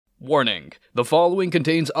Warning, the following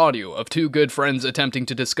contains audio of two good friends attempting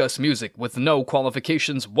to discuss music with no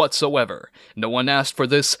qualifications whatsoever. No one asked for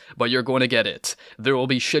this, but you're going to get it. There will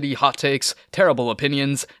be shitty hot takes, terrible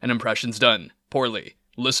opinions, and impressions done poorly.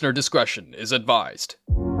 Listener discretion is advised.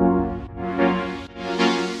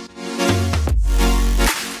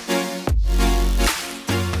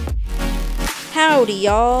 Howdy,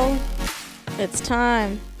 y'all. It's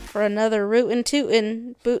time for another rootin'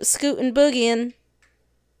 tootin', boot scootin' boogiein'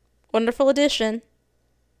 wonderful edition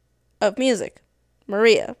of music.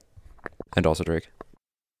 Maria. And also Drake.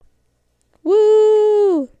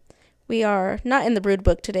 Woo! We are not in the brood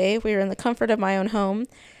book today. We are in the comfort of my own home.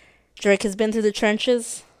 Drake has been through the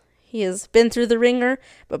trenches. He has been through the ringer,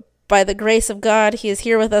 but by the grace of God, he is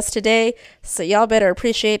here with us today. So y'all better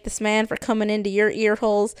appreciate this man for coming into your ear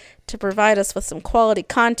holes to provide us with some quality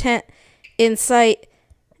content, insight,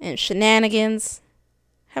 and shenanigans.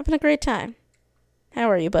 Having a great time. How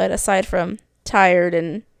are you, bud? Aside from tired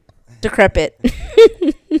and decrepit.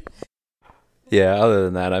 Yeah, other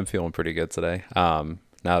than that, I'm feeling pretty good today. Now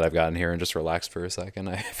that I've gotten here and just relaxed for a second,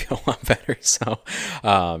 I feel a lot better. So,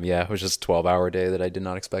 yeah, it was just a 12-hour day that I did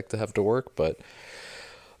not expect to have to work, but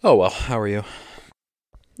oh well. How are you?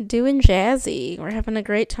 Doing jazzy. We're having a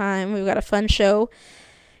great time. We've got a fun show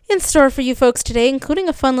in store for you folks today, including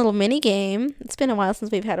a fun little mini game. It's been a while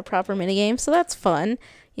since we've had a proper mini game, so that's fun.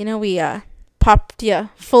 You know, we popped you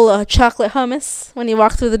full of chocolate hummus when you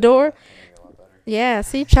walk through the door. Yeah,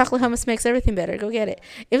 see, chocolate hummus makes everything better. Go get it.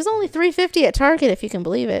 It was only $3.50 at Target, if you can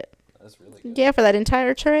believe it. That's really good. Yeah, for that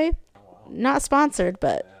entire tray. Oh, wow. Not sponsored,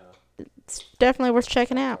 but Yeah. it's definitely worth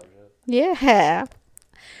checking out. Yeah.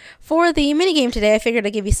 For the minigame today, I figured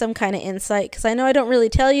I'd give you some kind of insight, because I know I don't really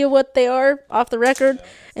tell you what they are off the record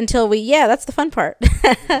until that's the fun part.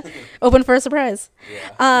 Open for a surprise.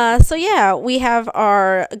 Yeah. We have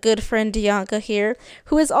our good friend Dianca here,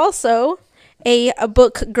 who is also a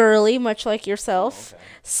book girly, much like yourself. Okay.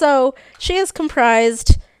 So she has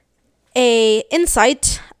comprised a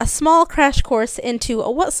small crash course into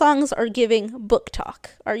what songs are giving book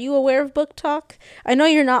talk. Are you aware of book talk? I know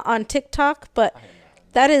you're not on TikTok, but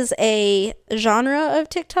that is a genre of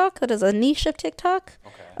TikTok. That is a niche of TikTok.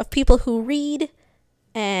 Okay. Of people who read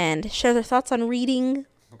and share their thoughts on reading.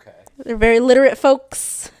 Okay. They're very literate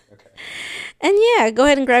folks. Okay. And yeah, go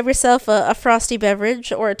ahead and grab yourself a frosty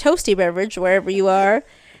beverage or a toasty beverage, wherever you are.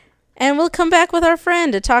 And we'll come back with our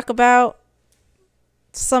friend to talk about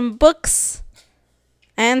some books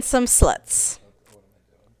and some sluts.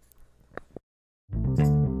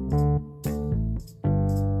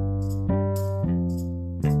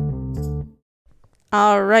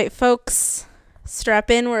 All right, folks, strap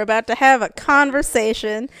in. We're about to have a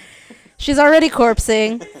conversation. She's already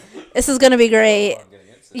corpsing. This is going to be great.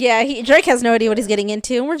 Yeah, Drake has no idea what he's getting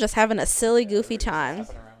into, and we're just having a silly, goofy time.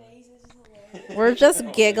 We're just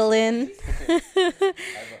giggling.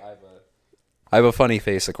 I have a funny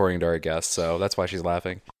face, according to our guest, so that's why she's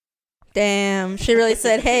laughing. Damn, she really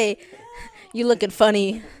said, hey, you looking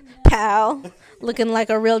funny, pal. Looking like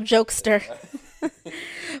a real jokester.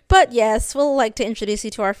 But yes, we'll like to introduce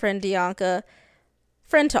you to our friend Dianca.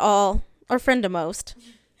 Friend to all, or friend to most.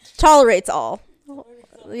 Tolerates all.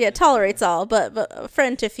 Yeah, tolerates all, but a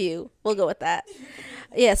friend to few. We'll go with that.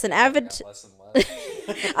 Yes, an avid...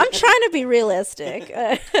 I'm trying to be realistic.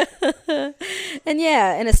 And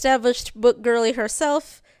yeah, an established book girly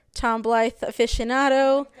herself, Tom Blythe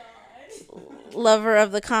aficionado, lover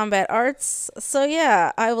of the combat arts. So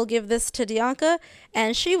yeah, I will give this to Dianca,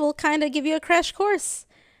 and she will kind of give you a crash course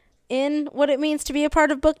in what it means to be a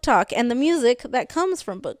part of book talk and the music that comes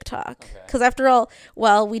from book talk. Because after all,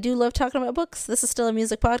 while we do love talking about books, this is still a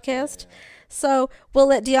music podcast. Yeah. So we'll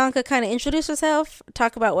let Dianca kind of introduce herself,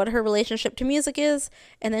 talk about what her relationship to music is,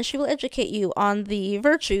 and then she will educate you on the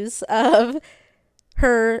virtues of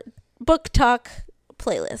her book talk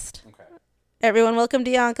playlist. Okay. Everyone, welcome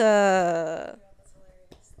Dianca.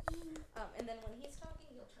 And then when he's talking,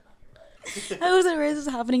 you'll turn off your light. I wasn't realized this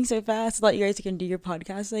was happening so fast. I thought you guys were going to do your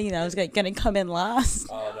podcast thing, and I was going to come in last.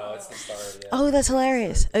 Oh, no, it's the start, yeah. Oh, that's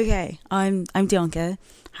hilarious. Okay, I'm Dianca.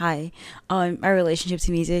 Hi. My relationship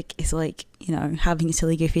to music is like, having a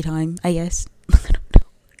silly, goofy time, I guess.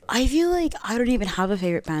 I feel like I don't even have a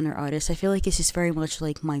favorite band or artist. I feel like it's just very much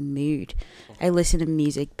like my mood. I listen to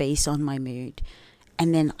music based on my mood.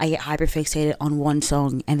 And then I get hyperfixated on one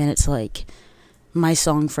song, and then it's like my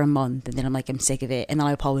song for a month, and then I'm like, I'm sick of it, and then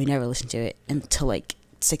I'll probably never listen to it until like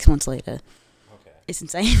 6 months later. Okay. It's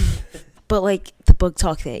insane. But like the book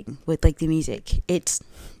talk thing with like the music, it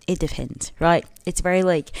depends, right? It's very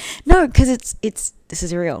like, no, because it's this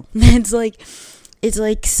is real. It's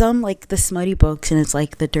like some like the smutty books, and it's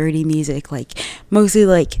like the dirty music, like mostly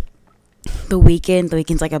like The Weekend's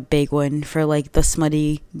like a big one for like the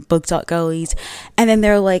smutty book talk girlies. And then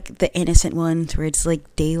there are like the innocent ones where it's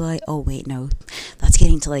like Daylight. Oh wait, no, that's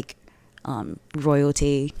getting to like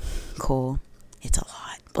royalty. Cool. It's a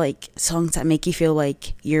lot. Like songs that make you feel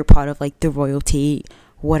like you're part of like the royalty,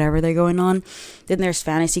 whatever they're going on. Then there's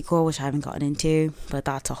fantasy core, which I haven't gotten into, but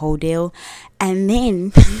that's a whole deal. And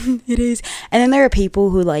then it is. And then there are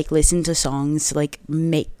people who like listen to songs to like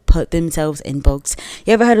put themselves in books.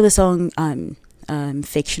 You ever heard of the song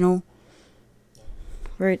Fictional?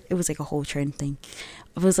 Where it was like a whole trend thing.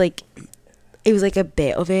 It was like a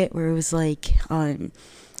bit of it where it was like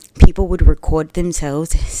people would record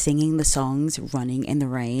themselves singing the songs running in the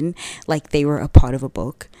rain like they were a part of a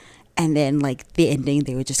book. And then, like, the ending,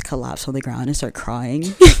 they would just collapse on the ground and start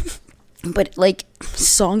crying. But, like,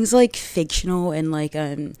 songs like Fictional and, like,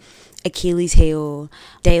 Achilles Heel,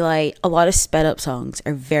 Daylight, a lot of sped up songs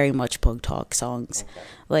are very much book talk songs. Okay.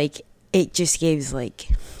 Like, it just gives, like,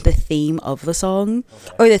 the theme of the song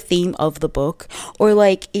or the theme of the book. Or,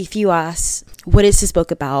 like, if you ask, what is this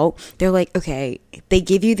book about? They're like, okay, they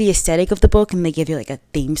give you the aesthetic of the book and they give you, like, a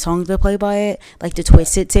theme song to play by it. Like, the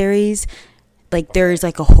Twisted series. Like, there's,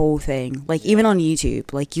 like, a whole thing. Like, even on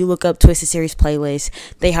YouTube. Like, you look up Twisted Series playlist.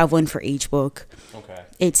 They have one for each book. Okay.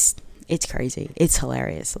 It's crazy. It's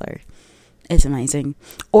hilarious, though. It's amazing.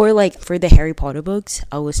 Or, like, for the Harry Potter books,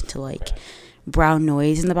 I'll listen to, like, brown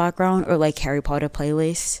noise in the background. Or, like, Harry Potter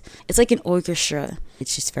playlists. It's like an orchestra.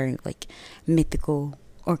 It's just very, like, mythical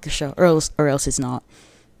orchestra. Or else it's not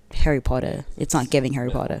Harry Potter. It's not giving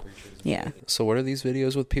Harry Potter. Yeah. So what are these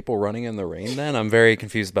videos with people running in the rain then? I'm very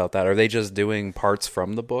confused about that. Are they just doing parts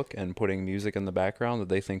from the book and putting music in the background that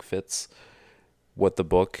they think fits what the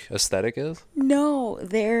book aesthetic is? No,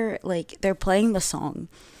 they're playing the song.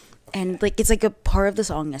 And like it's like a part of the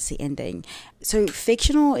song that's the ending. So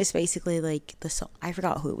Fictional is basically like the song. I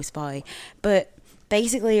forgot who it was by, but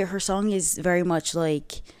basically her song is very much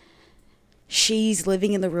like she's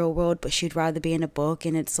living in the real world, but she'd rather be in a book.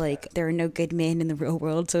 And it's like there are no good men in the real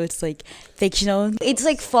world, so it's like fictional. It's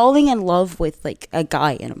like falling in love with like a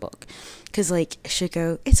guy in a book, because like she'll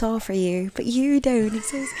go, "It's all for you, but you don't." It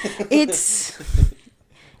says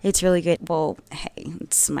it's really good. Well, hey,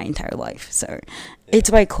 it's my entire life. So it's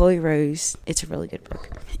by Chloe Rose. It's a really good book.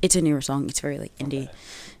 It's a newer song. It's very like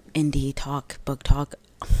indie talk, book talk.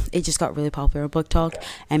 It just got really popular on Book Talk,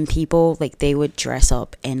 and people like they would dress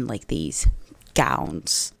up in like these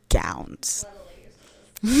gowns.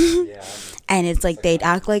 And it's like they'd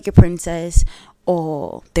act like a princess,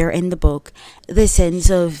 or they're in the book. The sense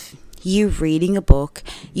of you reading a book,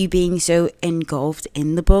 you being so engulfed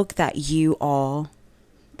in the book that you are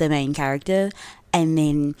the main character, and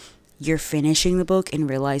then you're finishing the book and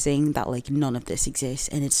realizing that like none of this exists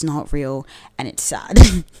and it's not real and it's sad.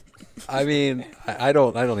 I mean, I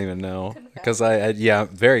don't even know, because I'm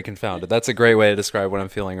very confounded. That's a great way to describe what I'm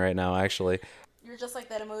feeling right now, actually. You're just like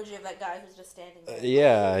that emoji of that guy who's just standing there.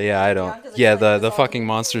 I don't. Yeah, the fucking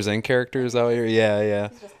Monsters Inc. characters out here.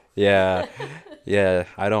 Yeah.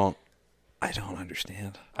 I don't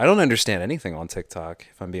understand. I don't understand anything on TikTok,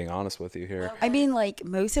 if I'm being honest with you here. I mean, like,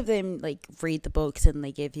 most of them, like, read the books and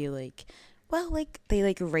they give you, like, well, like, they,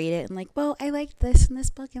 like, rate it and, like, well, I like this in this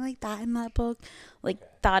book and like that in that book. Like,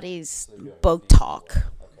 that is book talk.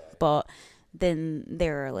 But then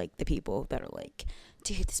there are, like, the people that are like,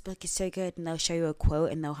 dude, this book is so good. And they'll show you a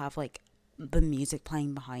quote and they'll have, like, the music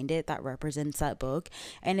playing behind it that represents that book.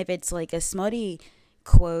 And if it's, like, a smutty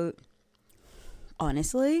quote,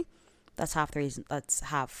 honestly, that's half the reason. That's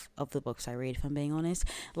half of the books I read, if I'm being honest.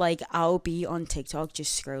 Like, I'll be on TikTok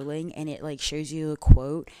just scrolling and it, like, shows you a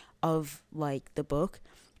quote of, like, the book.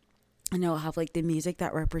 And it'll have, like, the music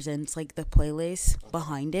that represents, like, the playlist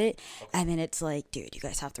behind it. And then it's like, dude, you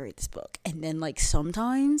guys have to read this book. And then, like,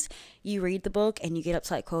 sometimes you read the book and you get up to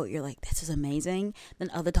that quote. You're like, this is amazing.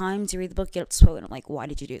 Then other times you read the book, get up to the quote, and I'm like, why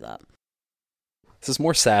did you do that? This is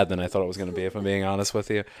more sad than I thought it was going to be, if I'm being honest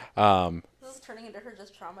with you. This is turning into her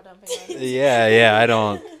just trauma dumping. Yeah. I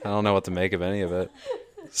don't know what to make of any of it.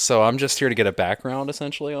 So I'm just here to get a background,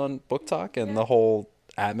 essentially, on Book Talk and the whole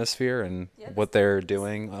atmosphere and what they're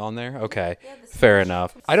doing on there. Okay, fair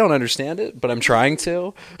enough. I don't understand it, but I'm trying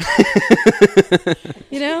to.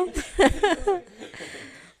 You know?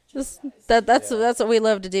 That's what we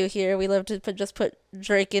love to do here. We love to put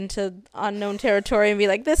Drake into unknown territory and be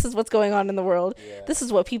like, this is what's going on in the world. Yeah. This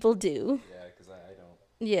is what people do. Yeah, because I don't.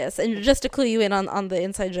 Yes, and just to clue you in on the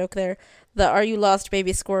inside joke there, the "Are You Lost,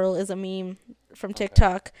 Baby Squirrel" is a meme from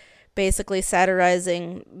TikTok, basically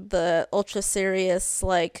satirizing the ultra serious,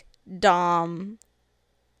 like, Dom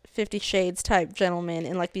 50 Shades type gentlemen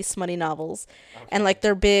in, like, these smutty novels. Okay. And, like,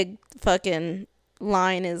 their big fucking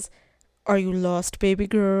line is, "Are you lost, baby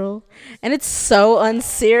girl?" And it's so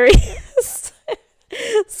unserious.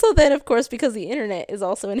 So then, of course, because the internet is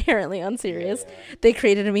also inherently unserious, they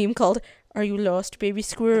created a meme called "Are you lost, baby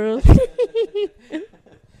squirrel?"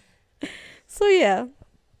 So yeah,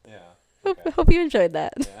 hope you enjoyed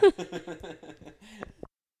that.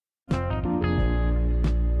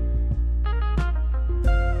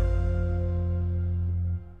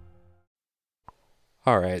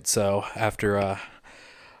 All right, so after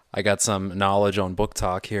I got some knowledge on book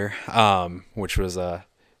talk here, which was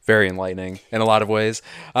very enlightening in a lot of ways.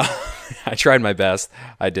 I tried my best.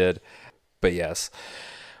 I did. But yes,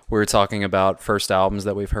 we were talking about first albums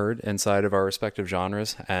that we've heard inside of our respective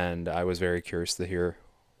genres, and I was very curious to hear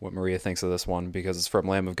what Maria thinks of this one because it's from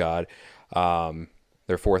Lamb of God,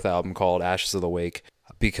 their fourth album called Ashes of the Wake.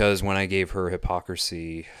 Because when I gave her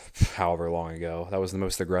Hypocrisy, however long ago, that was the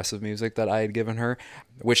most aggressive music that I had given her,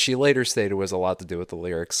 which she later stated was a lot to do with the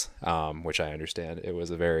lyrics, which I understand. It was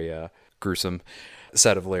a very gruesome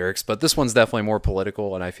set of lyrics, but this one's definitely more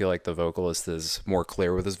political, and I feel like the vocalist is more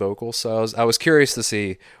clear with his vocals. So I was curious to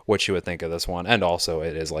see what you would think of this one, and also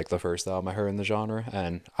it is like the first album I heard in the genre,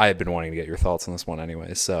 and I had been wanting to get your thoughts on this one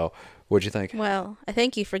anyway. So what'd you think? Well, I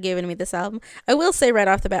thank you for giving me this album. I will say right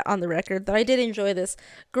off the bat on the record that I did enjoy this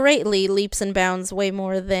greatly, leaps and bounds, way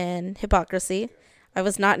more than Hypocrisy. I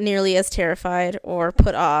was not nearly as terrified or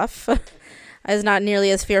put off. I was not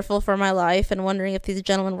nearly as fearful for my life and wondering if these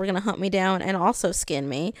gentlemen were going to hunt me down and also skin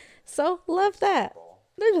me. So, love that.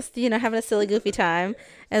 They're just, having a silly, goofy time,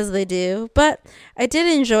 as they do. But I did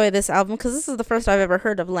enjoy this album because this is the first I've ever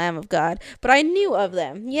heard of Lamb of God. But I knew of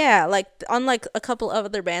them. Yeah, like, unlike a couple of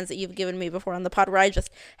other bands that you've given me before on the pod where I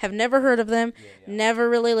just have never heard of them, never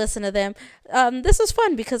really listened to them. This was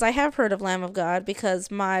fun because I have heard of Lamb of God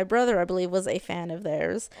because my brother, I believe, was a fan of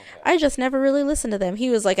theirs. I just never really listened to them.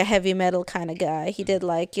 He was like a heavy metal kind of guy. He did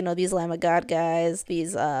like, these Lamb of God guys,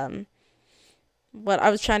 these, I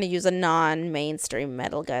was trying to use a non-mainstream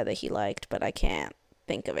metal guy that he liked, but I can't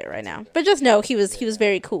think of it right now. But just know he was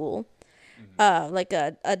very cool. Like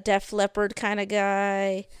a Def Leppard kind of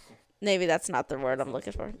guy. Maybe that's not the word I'm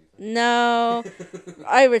looking for. No,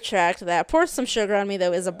 I retract that. Pour Some Sugar on Me,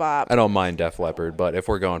 though, is a bop. I don't mind Def Leppard, but if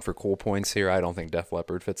we're going for cool points here, I don't think Def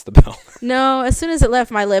Leppard fits the bill. No, as soon as it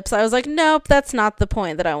left my lips, I was like, nope, that's not the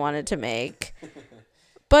point that I wanted to make.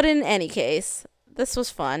 But in any case, this was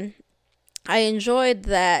fun. I enjoyed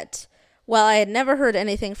that while I had never heard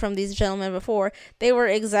anything from these gentlemen before, they were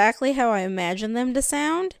exactly how I imagined them to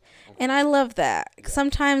sound. And I love that.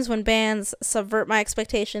 Sometimes when bands subvert my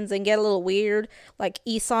expectations and get a little weird, like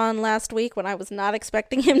Isan last week when I was not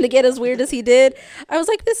expecting him to get as weird as he did, I was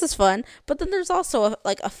like, this is fun. But then there's also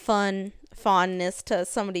a fun fondness to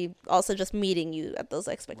somebody also just meeting you at those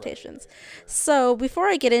expectations. So before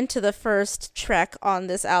I get into the first track on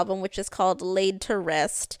this album, which is called Laid to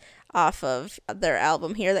Rest, off of their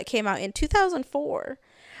album here that came out in 2004.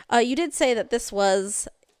 You did say that this was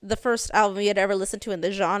the first album you had ever listened to in the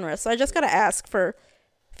genre, so I just gotta ask for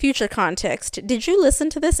future context. Did you listen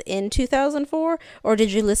to this in 2004, or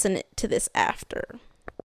did you listen to this after?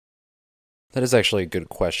 That is actually a good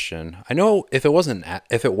question. I know if it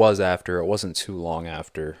was after, it wasn't too long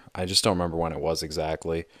after. I just don't remember when it was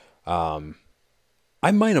exactly. I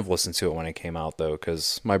might have listened to it when it came out, though,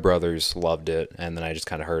 because my brothers loved it, and then I just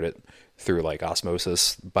kind of heard it through, like,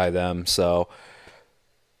 osmosis by them, so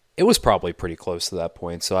it was probably pretty close to that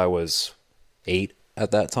point, so I was 8 at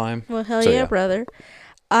that time. Well, hell yeah, brother.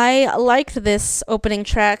 I liked this opening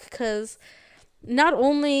track because not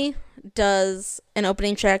only does an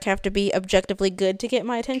opening track have to be objectively good to get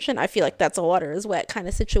my attention, I feel like that's a water is wet kind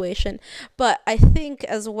of situation, but I think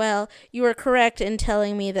as well you are correct in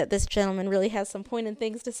telling me that this gentleman really has some pointed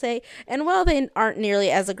things to say, and while they aren't nearly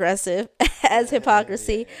as aggressive as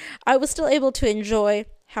Hypocrisy, I was still able to enjoy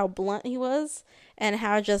how blunt he was and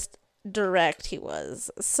how just direct he was.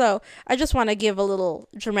 So I just want to give a little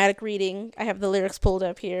dramatic reading. I have the lyrics pulled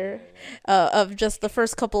up here of just the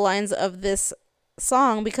first couple lines of this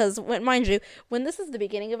song, because mind you, when this is the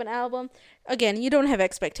beginning of an album, again, you don't have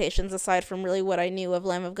expectations aside from really what I knew of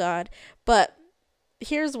Lamb of God, but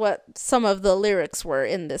here's what some of the lyrics were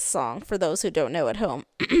in this song for those who don't know at home.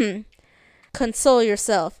 Console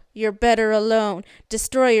yourself, you're better alone,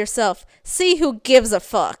 destroy yourself, see who gives a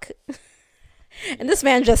fuck. And this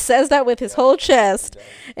man just says that with his whole chest.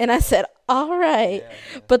 And I said, all right.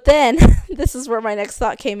 But then this is where my next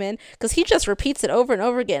thought came in, because he just repeats it over and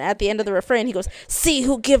over again at the end of the refrain. He goes, see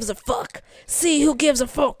who gives a fuck. See who gives a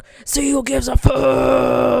fuck. See who gives a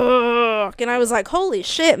fuck. And I was like, holy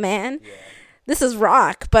shit, man. This is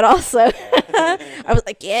rock. But also, I was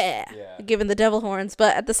like, yeah, giving the devil horns.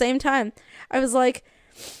 But at the same time, I was like,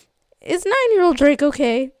 is 9-year-old Drake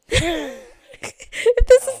okay? If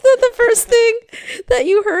this is the first thing that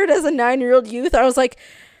you heard as a 9-year-old youth, I was like,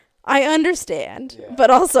 I understand,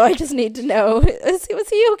 but also I just need to know, was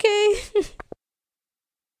he okay?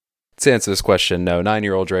 To answer this question, no,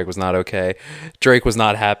 9-year-old Drake was not okay. Drake was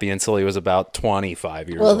not happy until he was about 25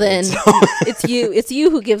 years old. Well, then, it's you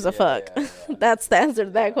who gives a fuck. That's the answer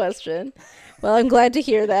to that question. Well, I'm glad to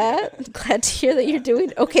hear that. I'm glad to hear that you're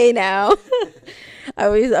doing okay now. I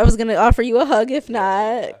was going to offer you a hug if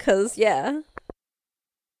not, because, yeah.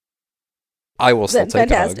 I will still take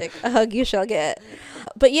fantastic. A hug you shall get.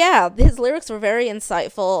 But yeah, his lyrics were very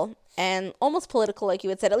insightful and almost political, like you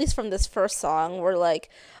had said, at least from this first song, where like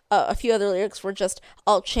a few other lyrics were just,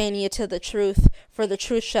 I'll chain you to the truth, for the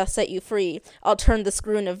truth shall set you free. I'll turn the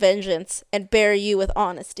screw into vengeance and bury you with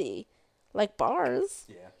honesty. Like bars.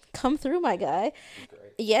 Yeah. Come through, my guy.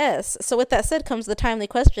 Yes. So with that said comes the timely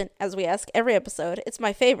question, as we ask every episode. It's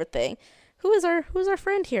my favorite thing. Who's our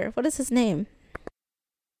friend here? What is his name?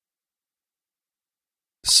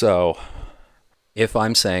 So, if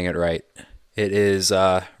I'm saying it right, it is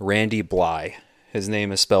Randy Blythe. His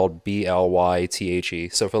name is spelled B-L-Y-T-H-E.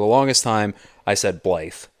 So for the longest time, I said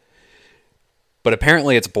Blythe. But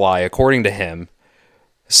apparently it's Bly, according to him.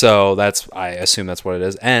 So I assume that's what it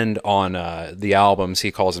is. And on the albums,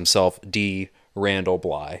 he calls himself D. Randall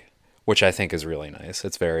Bly, which I think is really nice.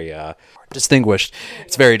 It's very distinguished.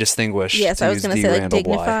 It's very distinguished. Yes, I was going to say like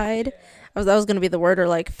dignified. That was going to be the word, or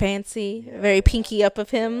like fancy. Very pinky up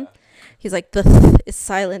of him. He's like, the th is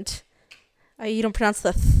silent. You don't pronounce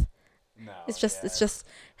the th. No, it's just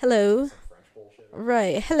hello.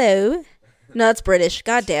 Right, hello. No, it's British.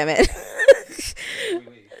 God damn it.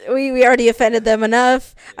 We already offended them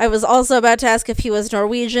enough. I was also about to ask if he was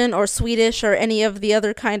Norwegian or Swedish or any of the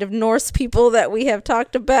other kind of Norse people that we have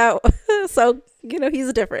talked about. So,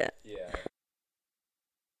 he's different. Yeah.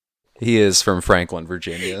 He is from Franklin,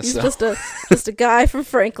 Virginia. He's just a guy from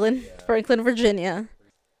Franklin, Virginia.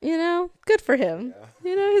 Good for him.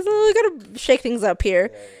 Yeah. He's got to shake things up here.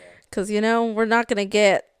 Because, we're not going to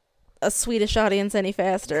get a Swedish audience any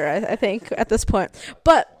faster, I think, at this point.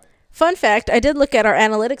 But, fun fact, I did look at our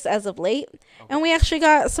analytics as of late, and we actually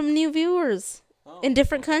got some new viewers in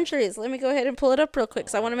different countries. Let me go ahead and pull it up real quick,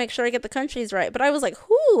 because I want to make sure I get the countries right. But I was like,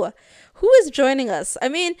 who is joining us? I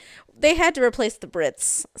mean, they had to replace the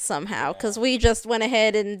Brits somehow, because we just went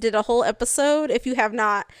ahead and did a whole episode. If you have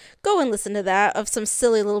not, go and listen to that, of some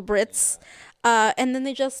silly little Brits. And then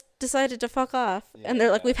they just decided to fuck off. And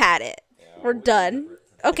they're like, we've had it. We're done.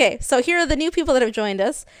 Okay, so here are the new people that have joined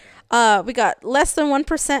us. We got less than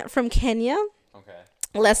 1% from Kenya. Okay.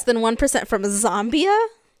 Less than 1% from Zambia.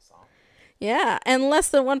 Yeah, and less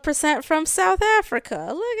than 1% from South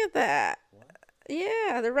Africa. Look at that.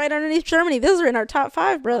 Yeah, they're right underneath Germany. Those are in our top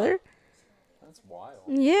 5, brother. That's wild.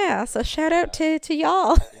 Yeah, so shout out to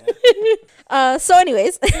y'all. So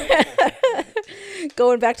anyways,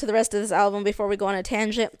 going back to the rest of this album before we go on a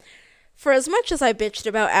tangent. For as much as I bitched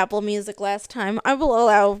about Apple Music last time, I will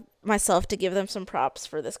allow myself to give them some props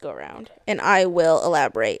for this go-round, and I will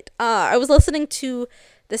elaborate. I was listening to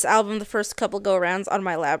this album the first couple go-rounds on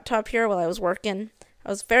my laptop here while I was working. I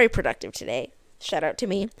was very productive today. Shout out to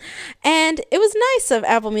me. And it was nice of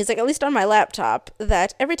Apple Music, at least on my laptop,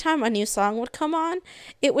 that every time a new song would come on,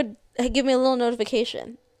 it would give me a little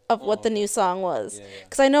notification of what the new song was.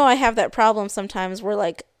 Because I know I have that problem sometimes where,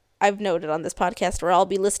 like, I've noted on this podcast where I'll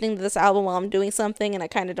be listening to this album while I'm doing something and I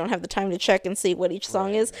kind of don't have the time to check and see what each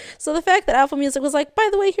song is. So the fact that Apple Music was like, by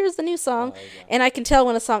the way, here's the new song, and I can tell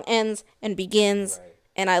when a song ends and begins,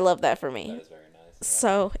 and I love that for me. That is very nice.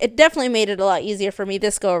 So it definitely made it a lot easier for me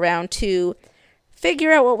this go around to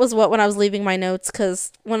figure out what was what when I was leaving my notes,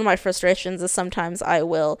 because one of my frustrations is sometimes I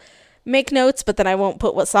will make notes, but then I won't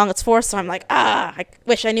put what song it's for, so I'm like, I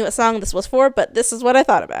wish I knew what song this was for, but this is what I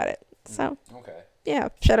thought about it. So yeah,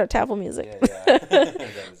 shout out to Apple Music. Yeah.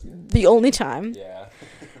 The only time.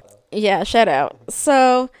 Yeah, shout out.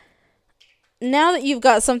 So now that you've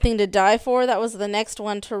got something to die for, that was the next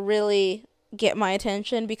one to really get my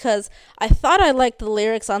attention, because I thought I liked the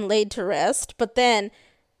lyrics on Laid to Rest, but then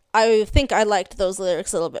I think I liked those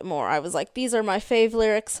lyrics a little bit more. I was like, these are my fave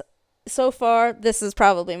lyrics so far. This is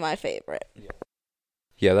probably my favorite.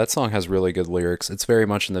 Yeah, that song has really good lyrics. It's very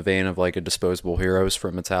much in the vein of like a Disposable Heroes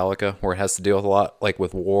from Metallica, where it has to deal with a lot like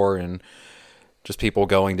with war and just people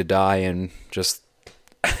going to die and just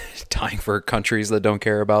dying for countries that don't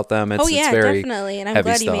care about them. It's, oh yeah, it's very definitely, and I'm heavy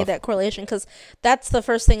glad you stuff. made that correlation, because that's the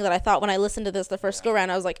first thing that I thought when I listened to this the first go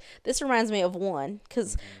round. I was like, this reminds me of One,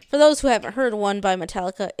 because for those who haven't heard One by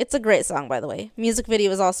Metallica, it's a great song, by the way. Music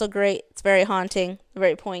video is also great. It's very haunting,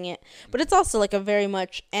 very poignant, but it's also like a very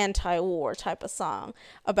much anti-war type of song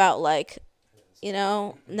about like, you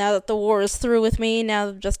know, now that the war is through with me,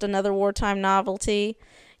 now just another wartime novelty,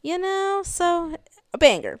 you know, so a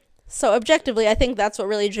banger. So objectively, I think that's what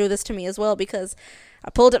really drew this to me as well, because I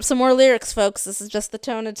pulled up some more lyrics, folks. This is just the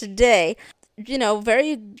tone of today. You know,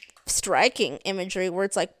 very striking imagery where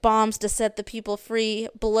it's like bombs to set the people free,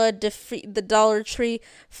 blood to free the Dollar Tree,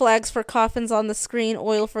 flags for coffins on the screen,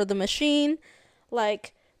 oil for the machine.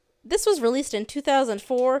 Like, this was released in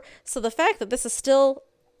 2004, so the fact that this is still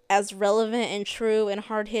as relevant and true and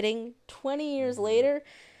hard-hitting 20 years later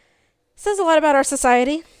says a lot about our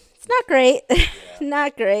society. It's not great.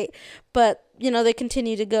 Not great. But, you know, they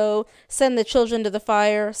continue to go, send the children to the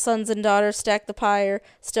fire, sons and daughters stack the pyre,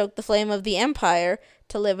 stoke the flame of the empire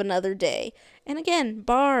to live another day. And again,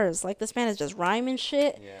 bars. Like, this man is just rhyming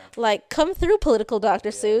shit. Yeah. Like, come through, political Dr.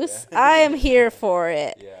 Seuss. Yeah. I am here for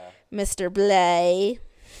it, Mr. Blay.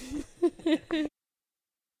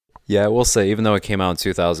 Yeah, I will say, even though it came out in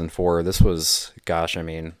 2004, this was, gosh, I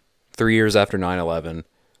mean, 3 years after 9/11.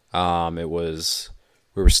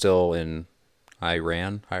 We were still in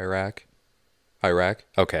Iraq.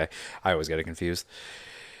 Okay, I always get it confused.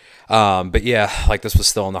 But yeah, like, this was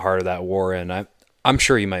still in the heart of that war, and I'm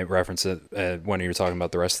sure you might reference it when you're talking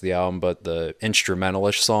about the rest of the album, but the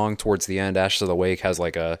instrumental-ish song towards the end, Ashes of the Wake, has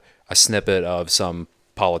like a snippet of some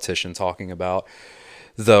politician talking about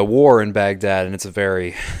the war in Baghdad, and it's a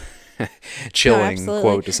very chilling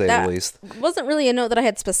quote, to say the least. Wasn't really a note that I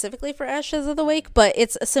had specifically for Ashes of the Wake, but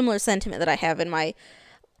it's a similar sentiment that I have in my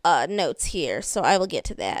notes here, so I will get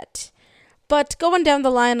to that. But going down the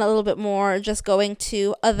line a little bit more, just going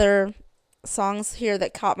to other songs here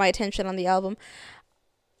that caught my attention on the album.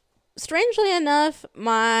 Strangely enough,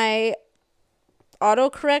 my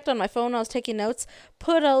autocorrect on my phone when I was taking notes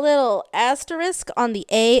put a little asterisk on the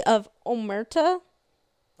A of Omerta.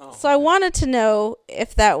 So I wanted to know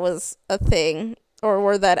if that was a thing, or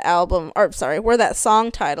where that where that song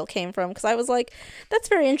title came from, because I was like, that's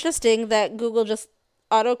very interesting that Google just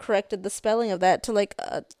auto-corrected the spelling of that to like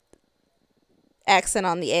a accent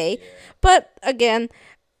on the A. Yeah. But again,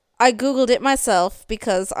 I Googled it myself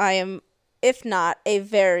because I am, if not, a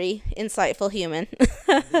very insightful human.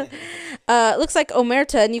 Looks like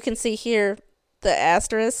Omerta, and you can see here the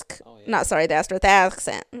asterisk. The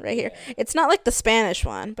accent right here. It's not like the Spanish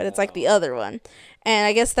one, but it's like the other one. And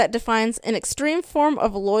I guess that defines an extreme form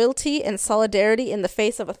of loyalty and solidarity in the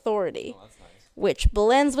face of authority, which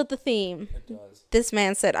blends with the theme. It does. This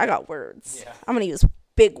man said, I got words. Yeah. I'm going to use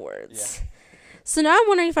big words. Yeah. So now I'm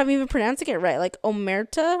wondering if I'm even pronouncing it right, like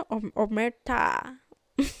Omerta or Omerta.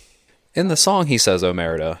 In the song, he says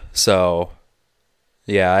Omerta, so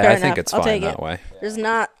yeah, I think it's fine that way. There's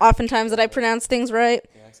not oftentimes that I pronounce things right.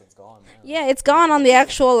 Yeah, it's gone on the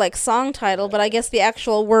actual like song title, but I guess the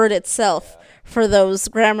actual word itself, for those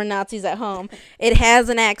grammar Nazis at home, it has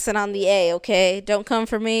an accent on the A, okay? Don't come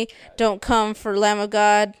for me. Don't come for Lamb of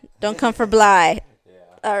God. Don't come for Bly.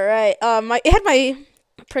 All right. It had my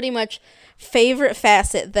pretty much favorite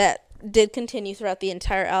facet that did continue throughout the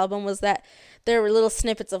entire album was that there were little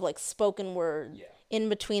snippets of like spoken word in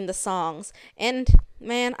between the songs. And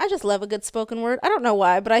man, I just love a good spoken word. I don't know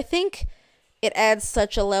why, but I think it adds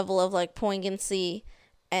such a level of like poignancy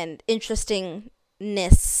and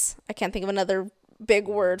interestingness. I can't think of another big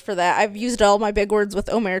word for that. I've used all my big words with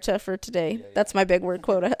Omerta for today. That's my big word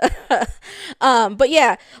quota. But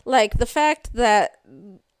yeah, like the fact that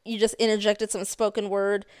you just interjected some spoken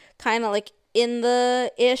word kind of like in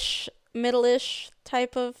the middle-ish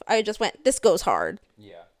type of, I just went, this goes hard.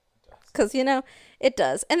 Yeah. Because, you know, it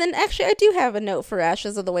does. And then actually I do have a note for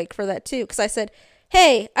Ashes of the Wake for that too, because I said,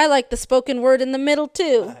 hey, I like the spoken word in the middle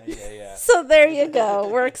too. So there you go.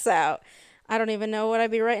 Works out. I don't even know what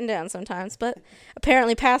I'd be writing down sometimes, but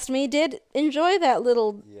apparently past me did enjoy that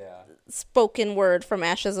little spoken word from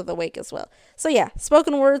Ashes of the Wake as well. So yeah,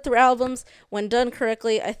 spoken word through albums, when done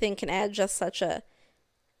correctly, I think can add just such a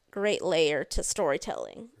great layer to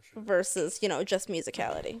storytelling versus, you know, just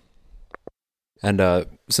musicality. And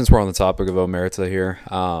since we're on the topic of Omerta here,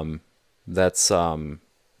 that's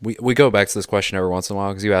we go back to this question every once in a while,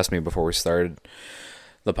 because you asked me before we started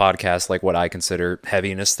the podcast, like what I consider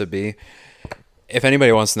heaviness to be. If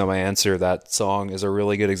anybody wants to know my answer, that song is a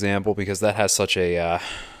really good example, because that has such a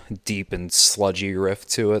deep and sludgy riff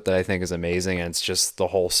to it that I think is amazing, and it's just the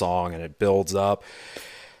whole song, and it builds up.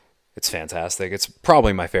 It's fantastic. It's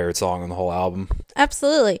probably my favorite song on the whole album.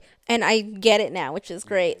 Absolutely. And I get it now, which is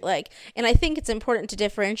great. Like, and I think it's important to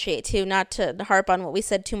differentiate too, not to harp on what we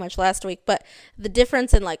said too much last week, but the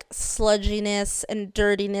difference in like sludginess and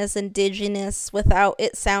dirtiness and dinginess without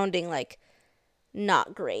it sounding like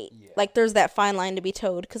not great. Yeah. Like there's that fine line to be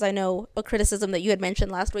towed, because I know a criticism that you had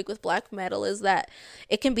mentioned last week with black metal is that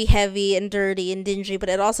it can be heavy and dirty and dingy, but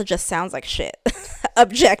it also just sounds like shit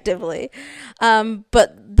objectively.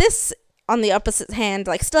 But this, on the opposite hand,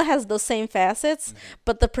 like still has those same facets,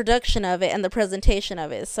 but the production of it and the presentation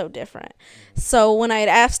of it is so different. So when I had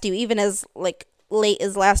asked you, even as like late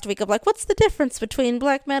as last week, of like, what's the difference between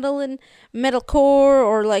black metal and metalcore,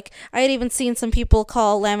 or like I had even seen some people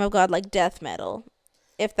call Lamb of God like death metal,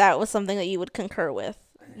 if that was something that you would concur with,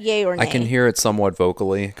 yay or nay. I can hear it somewhat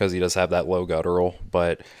vocally because he does have that low guttural,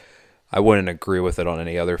 but I wouldn't agree with it on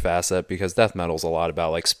any other facet, because death metal is a lot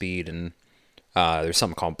about like speed, and there's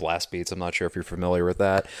something called blast beats. I'm not sure if you're familiar with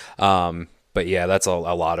that. But yeah, that's a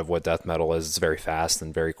lot of what death metal is. It's very fast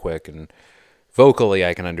and very quick, and vocally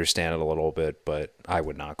I can understand it a little bit, but I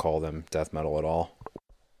would not call them death metal at all.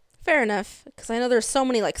 Fair enough, because I know there's so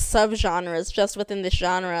many like subgenres just within this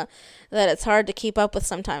genre that it's hard to keep up with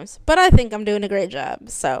sometimes. But I think I'm doing a great job,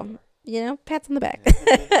 so pats on the back.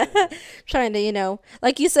 Trying to,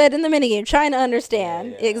 like you said in the minigame, trying to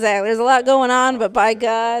understand. Yeah. Exactly. There's a lot going on, but by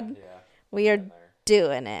God, we are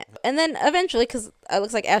doing it. And then eventually, because it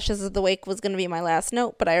looks like Ashes of the Wake was going to be my last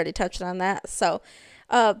note, but I already touched on that. So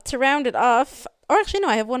to round it off, or actually, no,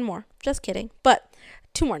 I have one more. Just kidding. But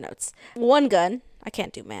 2 more notes. One Gun. I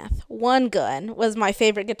can't do math. One Gun was my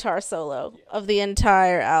favorite guitar solo of the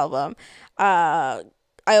entire album.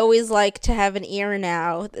 I always like to have an ear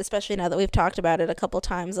now, especially now that we've talked about it a couple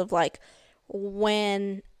times, of like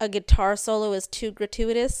when a guitar solo is too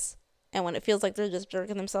gratuitous and when it feels like they're just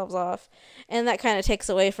jerking themselves off. And that kind of takes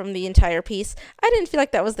away from the entire piece. I didn't feel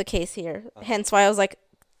like that was the case here. Hence why I was like,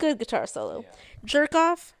 good guitar solo. Yeah. Jerk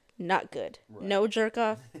off, not good. Right. No jerk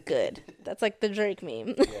off, good. That's like the Drake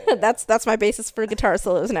meme. Yeah. That's my basis for guitar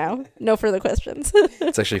solos now. No further questions.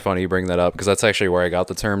 It's actually funny you bring that up, because that's actually where I got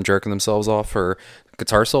the term jerking themselves off for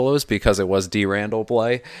guitar solos, because it was D. Randall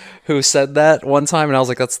Blay who said that one time, and I was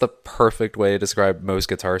like, that's the perfect way to describe most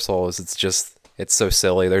guitar solos. It's so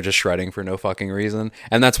silly. They're just shredding for no fucking reason.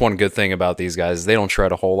 And that's one good thing about these guys. They don't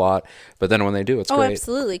shred a whole lot, but then when they do, it's great. Oh,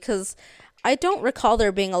 absolutely, because I don't recall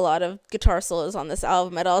there being a lot of guitar solos on this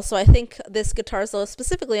album at all, so I think this guitar solo,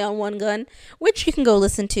 specifically on One Gun, which you can go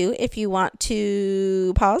listen to if you want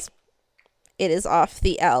to pause, it is off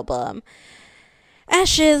the album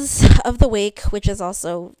Ashes of the Wake, which is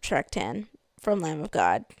also track 10 from Lamb of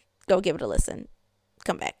God. Go give it a listen.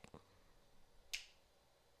 Come back.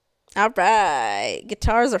 All right.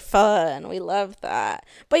 Guitars are fun. We love that.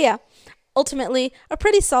 But yeah, ultimately, a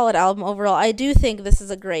pretty solid album overall. I do think this is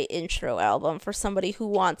a great intro album for somebody who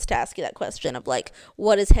wants to ask you that question of like,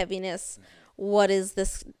 what is heaviness? What is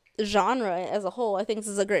this genre as a whole? I think this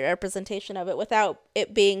is a great representation of it without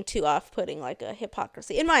it being too off-putting, like a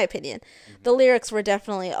hypocrisy, in my opinion. Mm-hmm. The lyrics were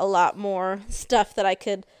definitely a lot more stuff that I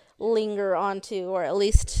could linger onto, or at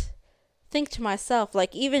least think to myself,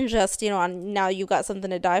 like, even just, on Now You Got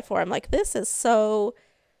Something to Die For, I'm like, this is so,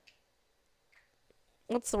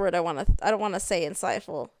 what's the word I don't want to say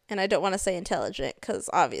insightful, and I don't want to say intelligent, because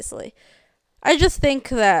obviously I just think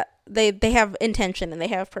that they have intention and they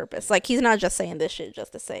have purpose. Like, he's not just saying this shit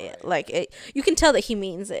just to say it. Like, you can tell that he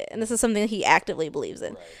means it, and this is something that he actively believes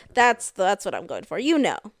in. That's what I'm going for.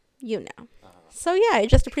 So yeah, I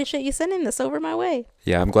just appreciate you sending this over my way.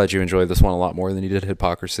 Yeah, I'm glad you enjoyed this one a lot more than you did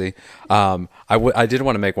Hypocrisy. I did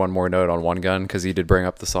want to make one more note on One Gun, because you did bring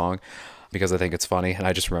up the song, because I think it's funny, and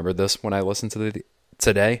I just remembered this when I listened to it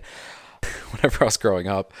today. Whenever I was growing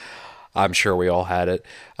up, I'm sure we all had it,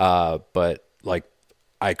 but like,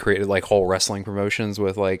 I created like whole wrestling promotions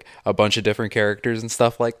with like a bunch of different characters and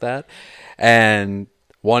stuff like that, and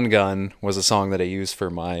One Gun was a song that I used for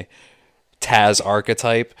my Taz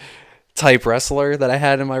archetype type wrestler that I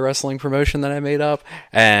had in my wrestling promotion that I made up.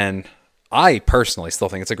 And I personally still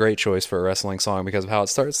think it's a great choice for a wrestling song because of how it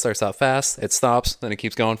starts. It starts out fast, it stops, then it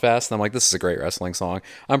keeps going fast, and I'm like, this is a great wrestling song.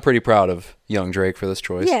 I'm pretty proud of young Drake for this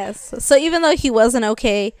choice. Yes. So even though he wasn't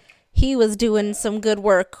okay, he was doing some good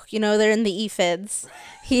work. They're in the E-Feds.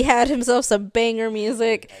 He had himself some banger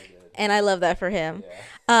music, and I love that for him.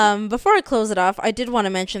 Yeah. Before I close it off, I did want to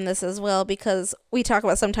mention this as well, because we talk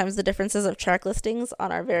about sometimes the differences of track listings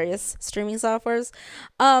on our various streaming softwares.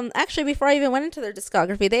 Actually, before I even went into their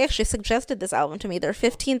discography, they actually suggested this album to me, their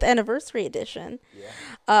 15th anniversary edition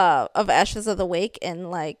of Ashes of the Wake. And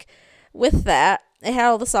like, with that, It had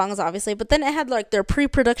all the songs, obviously, but then it had like their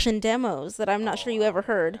pre-production demos that I'm not sure you ever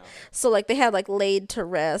heard. So like they had like Laid to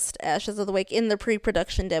Rest, Ashes of the Wake in the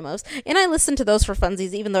pre-production demos, and I listened to those for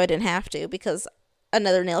funsies, even though I didn't have to, because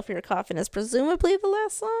Another Nail for Your Coffin is presumably the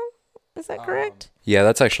last song. Is that correct? Yeah,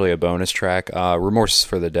 that's actually a bonus track. Remorse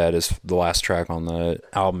for the Dead is the last track on the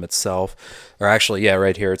album itself. Or actually, yeah,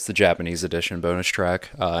 right here, it's the Japanese edition bonus track,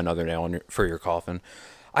 Another Nail for Your Coffin.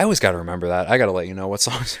 I always got to remember that. I got to let you know what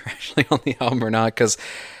songs are actually on the album or not, because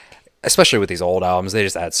especially with these old albums, they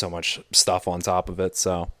just add so much stuff on top of it,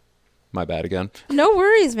 so my bad again. No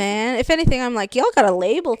worries, man. If anything, I'm like, y'all gotta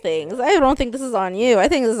label things. I don't think this is on you. I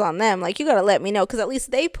think this is on them. Like, you gotta let me know, because at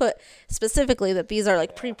least they put specifically that these are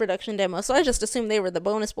like pre-production demos, so I just assumed they were the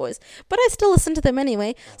bonus boys. But I still listen to them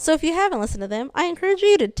anyway, so if you haven't listened to them, I encourage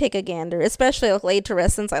you to take a gander, especially like Laid to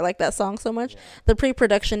Rest, since I like that song so much. The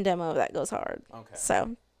pre-production demo of that goes hard. Okay.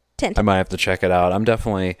 So, 10. I might have to check it out. I'm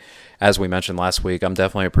definitely, as we mentioned last week, I'm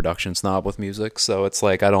definitely a production snob with music, so it's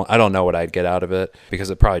like I don't know what I'd get out of it,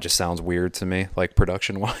 because it probably just sounds weird to me, like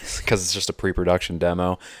production wise, because it's just a pre-production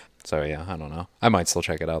demo. So yeah, I don't know. I might still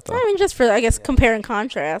check it out though. I mean, just for, I guess, compare and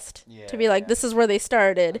contrast, to be like, this is where they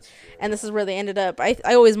started and this is where they ended up. I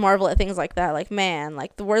always marvel at things like that. Like, man,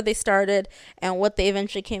 like the where they started and what they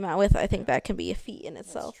eventually came out with, I think that can be a feat in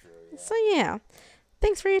itself. So yeah,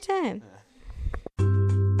 thanks for your time.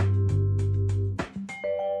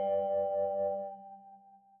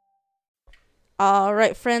 All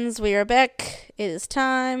right, friends, we are back. It is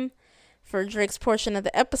time for Drake's portion of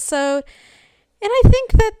the episode. And I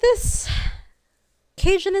think that this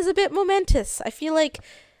occasion is a bit momentous. I feel like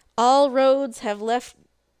all roads have left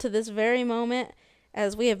to this very moment,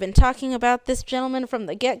 as we have been talking about this gentleman from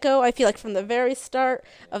the get-go. I feel like from the very start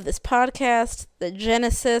of this podcast, the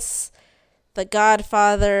genesis, the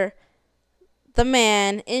godfather, the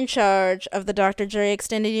man in charge of the Dr. Dre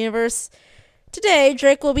Extended Universe. Today,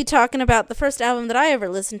 Drake will be talking about the first album that I ever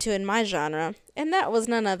listened to in my genre, and that was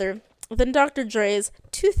none other than Dr. Dre's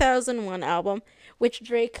 2001 album, which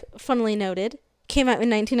Drake, funnily noted, came out in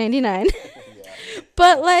 1999.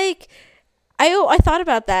 But, like, I thought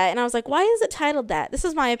about that, and I was like, why is it titled that? This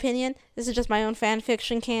is my opinion. This is just my own fan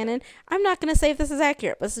fiction canon. I'm not going to say if this is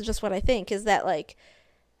accurate, but this is just what I think, is that, like,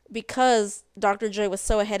 because Dr. Dre was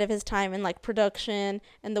so ahead of his time in like production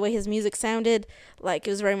and the way his music sounded, like it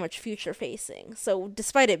was very much future facing. So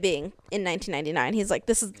despite it being in 1999, he's like,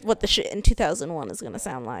 this is what the shit in 2001 is going to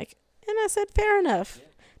sound like. And I said, fair enough.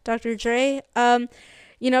 Dr. Dre,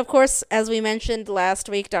 you know, of course, as we mentioned last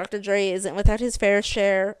week, Dr. Dre isn't without his fair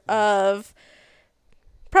share of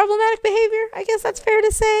problematic behavior. I guess that's fair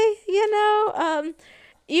to say, you know,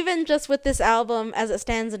 even just with this album as it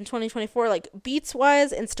stands in 2024, like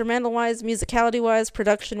beats-wise, instrumental-wise, musicality-wise,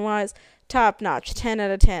 production-wise, top-notch, 10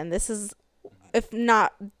 out of 10. This is, if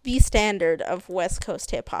not the standard of West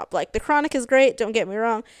Coast hip-hop. Like, The Chronic is great, don't get me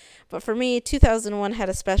wrong, but for me, 2001 had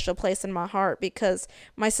a special place in my heart because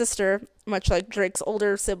my sister, much like Drake's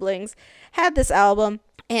older siblings, had this album,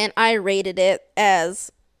 and I rated it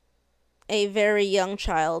as a very young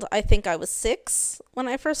child. I think I was 6 when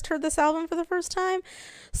I first heard this album for the first time.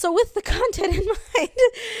 So with the content in mind,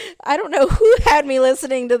 I don't know who had me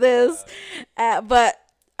listening to this, but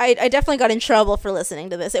I definitely got in trouble for listening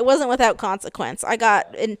to this. It wasn't without consequence. I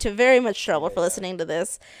got into very much trouble for listening to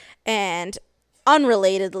this, and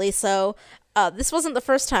unrelatedly so, this wasn't the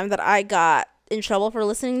first time that I got in trouble for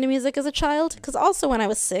listening to music as a child, because also when I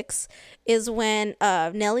was 6 is when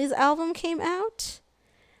Nelly's album came out.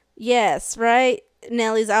 Yes, right?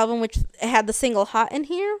 Nelly's album, which had the single Hot in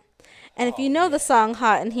Here. And if you know the song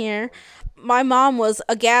Hot in Here, my mom was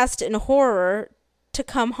aghast in horror to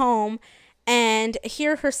come home and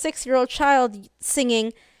hear her 6-year-old child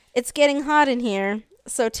singing, "It's getting hot in here,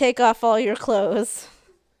 so take off all your clothes."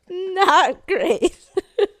 Not great.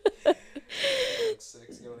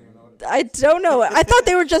 I don't know. I thought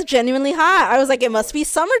they were just genuinely hot. I was like, it must be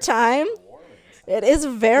summertime. It is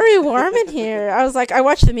very warm in here. I was like, I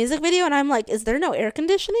watched the music video and I'm like, is there no air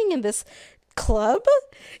conditioning in this club?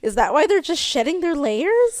 Is that why they're just shedding their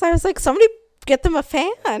layers? I was like, somebody get them a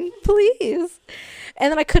fan, please.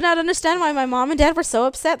 And then I could not understand why my mom and dad were so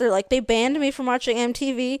upset. They're like, they banned me from watching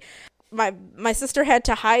MTV. My sister had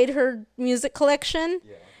to hide her music collection.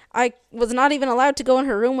 Yeah. I was not even allowed to go in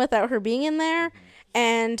her room without her being in there. Mm-hmm.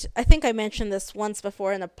 And I think I mentioned this once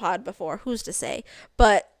before in a pod before, who's to say.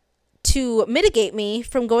 But to mitigate me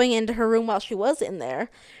from going into her room while she was in there,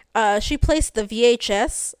 she placed the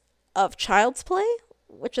VHS of Child's Play,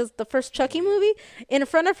 which is the first Chucky movie, in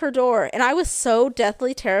front of her door. And I was so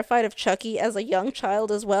deathly terrified of Chucky as a young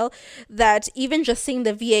child as well, that even just seeing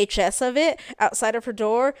the VHS of it outside of her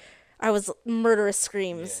door, I was murderous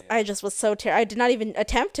screams. I just was so I did not even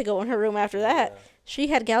attempt to go in her room after that. She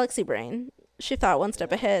had galaxy brain. She thought one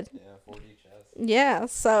step ahead. Yeah,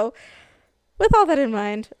 so with all that in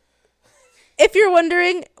mind, if you're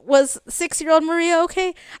wondering, was 6-year-old Maria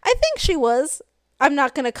okay? I think she was. I'm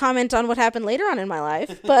not going to comment on what happened later on in my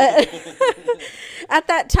life, but at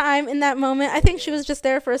that time, in that moment, I think she was just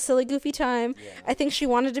there for a silly, goofy time. I think she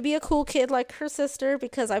wanted to be a cool kid like her sister,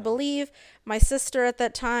 because I believe my sister at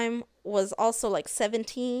that time was also like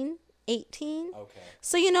 17, 18. Okay.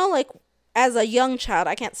 So, you know, like, as a young child,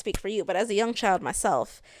 I can't speak for you, but as a young child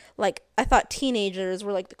myself, like, I thought teenagers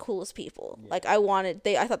were like the coolest people. Like, I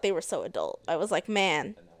thought they were so adult. I was like,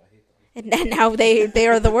 man. And now they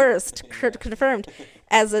are the worst. Confirmed.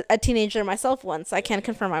 As a teenager myself once, I can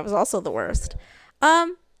confirm I was also the worst.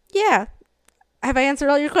 Yeah. Have I answered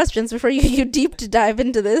all your questions before you deep to dive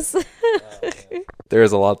into this? There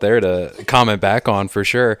is a lot there to comment back on for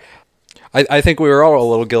sure. I think we were all a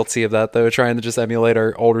little guilty of that, though, trying to just emulate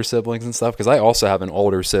our older siblings and stuff, because I also have an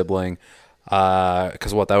older sibling.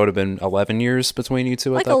 Because that would have been 11 years between you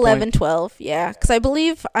two at that 11, point? 12, yeah. Because I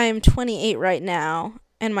believe I'm 28 right now,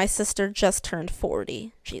 and my sister just turned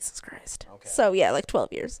 40. Jesus Christ. Okay. So, yeah, like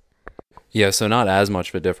 12 years. Yeah, so not as much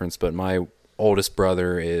of a difference, but my oldest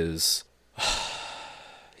brother is...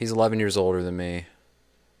 he's 11 years older than me,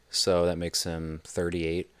 so that makes him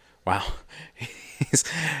 38. Wow.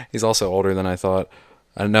 He's also older than I thought.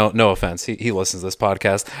 No offense. He listens to this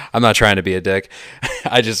podcast. I'm not trying to be a dick.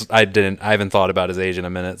 I haven't thought about his age in a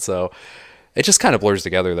minute, so it just kind of blurs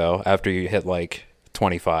together, though, after you hit, like,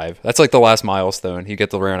 25. That's like the last milestone. You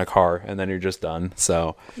get to rent a car, and then you're just done.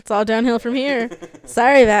 So it's all downhill from here.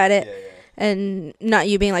 Sorry about it. And not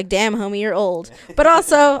you being like, damn, homie, you're old. But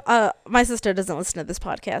also, my sister doesn't listen to this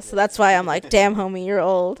podcast, so that's why I'm like, damn, homie, you're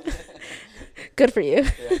old. Good for you.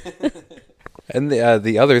 And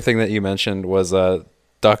the other thing that you mentioned was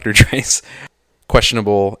Dr. Dre's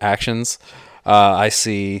questionable actions. I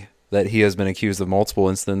see that he has been accused of multiple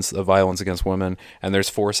incidents of violence against women, and there's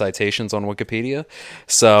 4 citations on Wikipedia.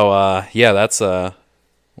 So, that's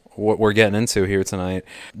what we're getting into here tonight.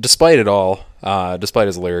 Despite it all, despite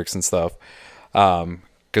his lyrics and stuff,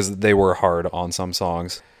 because they were hard on some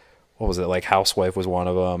songs. What was it? Like Housewife was one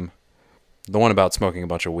of them. The one about smoking a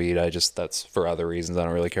bunch of weed, that's for other reasons I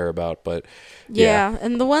don't really care about, but yeah.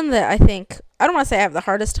 And the one that I think, I don't want to say I have the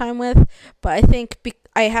hardest time with, but I think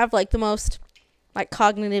I have like the most like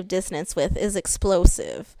cognitive dissonance with is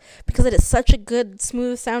Explosive, because it is such a good,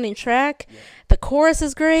 smooth sounding track. Yeah. The chorus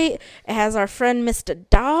is great. It has our friend Mr.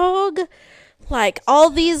 Dog. Like, all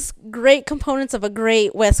these great components of a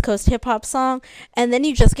great West Coast hip-hop song, and then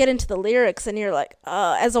you just get into the lyrics, and you're like,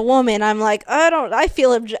 as a woman, I'm like, I don't know,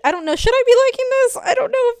 should I be liking this? I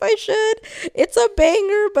don't know if I should. It's a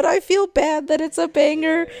banger, but I feel bad that it's a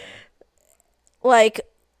banger. Like,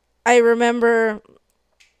 I remember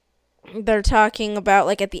they're talking about,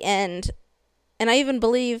 like, at the end, and I even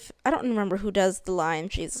believe, I don't remember who does the line,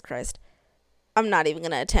 Jesus Christ. I'm not even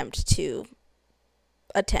going to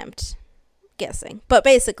attempt guessing, but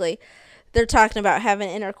basically they're talking about having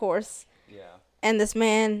intercourse, and this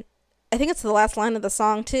man, I think it's the last line of the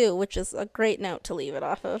song too, which is a great note to leave it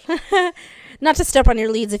off of. Not to step on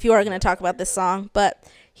your leads if you are going to talk about this song, but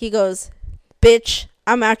he goes, bitch,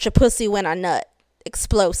 I'm out your pussy when I nut.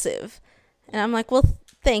 Explosive. And I'm like, well,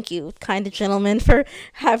 thank you, kind gentleman, for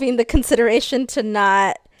having the consideration to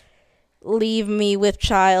not leave me with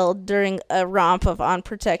child during a romp of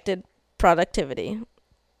unprotected productivity.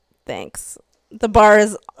 Thanks. The bar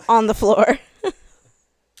is on the floor.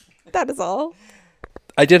 That is all.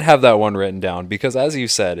 I did have that one written down because, as you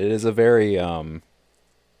said, it is a very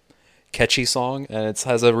catchy song, and it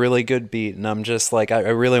has a really good beat, and I'm just like, I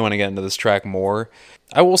really want to get into this track more.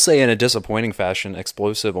 I will say, in a disappointing fashion,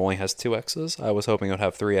 Explosive only has 2 X's. I was hoping it would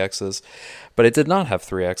have 3 X's, but it did not have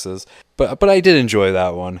 3 X's. But I did enjoy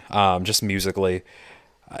that one, just musically.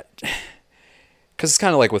 Because it's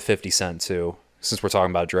kind of like with 50 Cent, too. Since we're talking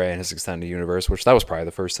about Dre and his extended universe, which that was probably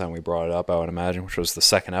the first time we brought it up, I would imagine, which was the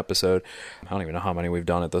 2nd episode. I don't even know how many we've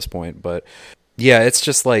done at this point, but yeah, it's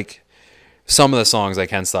just like some of the songs I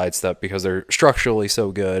can sidestep because they're structurally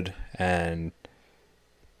so good and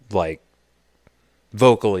like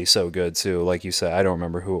vocally so good too. Like you said, I don't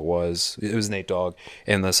remember who it was. It was Nate Dogg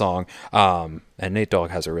in the song, and Nate Dogg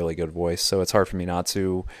has a really good voice, so it's hard for me not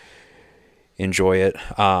to enjoy it,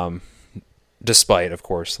 despite, of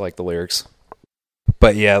course, like the lyrics.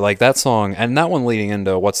 But yeah, like that song, and that one leading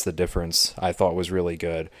into What's the Difference, I thought was really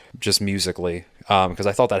good, just musically. Because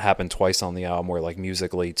I thought that happened twice on the album, where like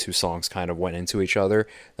musically 2 songs kind of went into each other,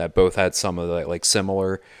 that both had some of the like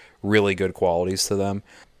similar, really good qualities to them.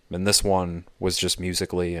 And this one was just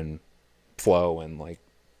musically and flow and like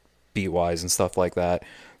beat wise and stuff like that.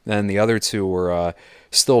 Then the other two were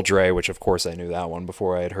Still Dre, which of course I knew that one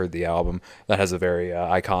before I had heard the album. That has a very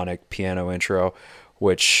iconic piano intro,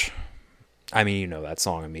 which, I mean, you know that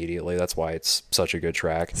song immediately. That's why it's such a good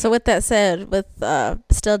track. So with that said, with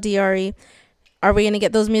Still DRE, are we going to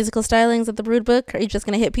get those musical stylings at the Brood Book? Are you just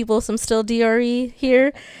going to hit people with some Still DRE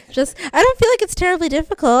here? Just, I don't feel like it's terribly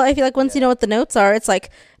difficult. I feel like once you know what the notes are, it's like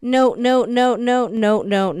no, no, no, no, no,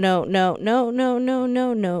 no, no, no, no, no, no,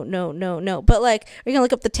 no, no, no, no, no. But like, are you going to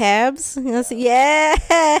look up the tabs? You know,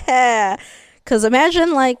 yeah. Because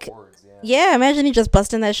imagine like, yeah, imagine you just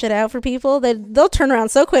busting that shit out for people. They'll turn around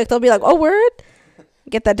so quick. They'll be like, oh, word?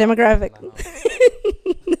 Get that demographic.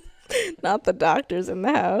 Not the doctors in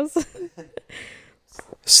the house.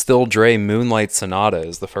 Still Dre Moonlight Sonata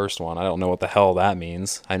is the first one. I don't know what the hell that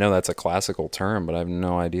means. I know that's a classical term, but I have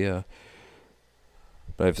no idea.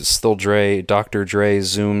 But I've Still Dre, Dr. Dre,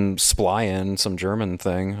 Zoom Splyin, some German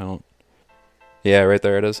thing. Yeah, right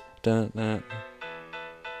there it is. Dun, dun.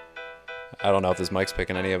 I don't know if this mic's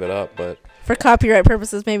picking any of it up, but for copyright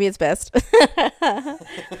purposes, maybe it's best.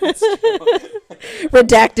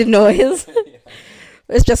 Redacted noise.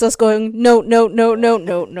 It's just us going no, no, no, no,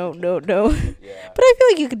 no, no, no, no. Yeah. But I feel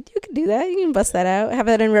like you could do that. You can bust that out, have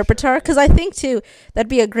that in repertoire. Because I think too that'd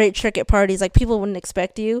be a great trick at parties. Like people wouldn't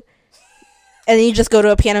expect you, and then you just go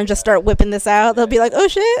to a piano and just start whipping this out. They'll be like, "Oh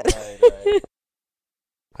shit!" Right.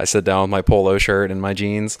 I sit down with my polo shirt and my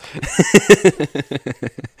jeans.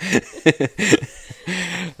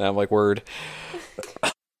 And I'm like, word.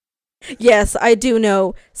 Yes, I do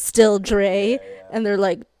know Still Dre, and they're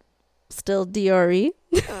like, Still DRE?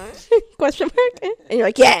 Question mark? And you're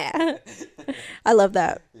like, yeah. I love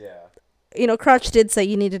that. Yeah. You know, Crotch did say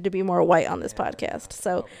you needed to be more white on this podcast,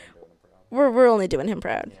 so we're only doing him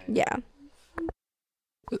proud. Yeah.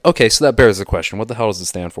 Okay, so that bears the question. What the hell does it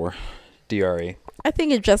stand for? DRE. I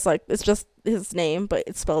think it's just his name, but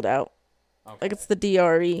it's spelled out. Okay. Like it's the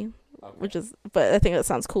DRE, which is, but I think that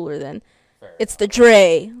sounds cooler than it's the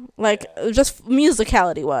Dre. Like just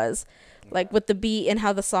musicality wise, like with the beat and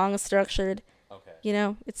how the song is structured. Okay. You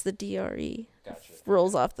know, it's the DRE. Gotcha.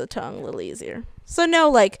 Rolls off the tongue a little easier. So no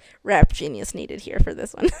like rap genius needed here for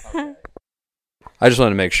this one. Okay. I just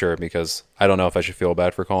wanted to make sure because I don't know if I should feel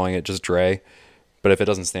bad for calling it just Dre. But if it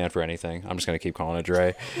doesn't stand for anything, I'm just going to keep calling it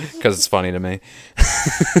Dre because it's funny to me.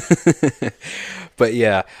 But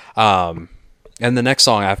yeah. And the next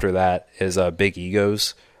song after that is Big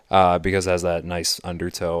Egos because it has that nice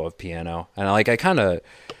undertow of piano. And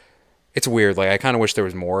it's weird. Like I kind of wish there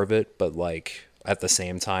was more of it. But like at the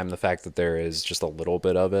same time, the fact that there is just a little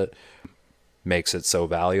bit of it makes it so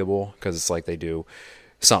valuable because it's like they do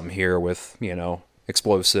something here with, you know,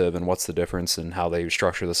 explosive and what's the difference and how they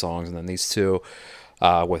structure the songs, and then these two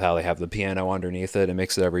with how they have the piano underneath it,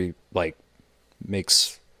 makes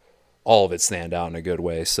all of it stand out in a good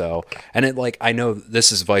way. So, and it like I know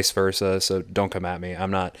this is vice versa, so don't come at me.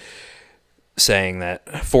 I'm not saying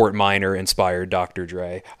that Fort Minor inspired Dr.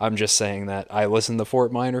 Dre. I'm just saying that I listened to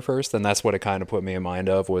Fort Minor first, and that's what it kind of put me in mind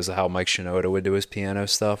of was how Mike Shinoda would do his piano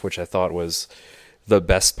stuff, which I thought was the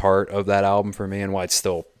best part of that album for me, and why it's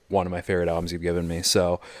still one of my favorite albums you've given me.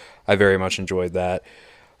 So I very much enjoyed that.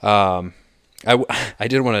 I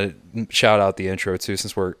did want to shout out the intro too,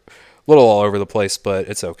 since we're a little all over the place, but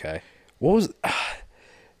it's okay. What was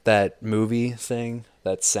that movie thing?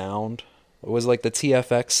 That sound? It was like the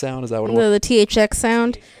TFX sound? Is that what it was? The THX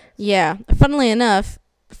sound? Yeah. Funnily enough,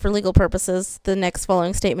 for legal purposes, the next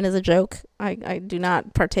following statement is a joke. I do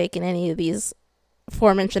not partake in any of these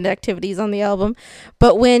aforementioned activities on the album,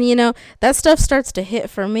 but when that stuff starts to hit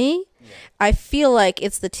for me, I feel like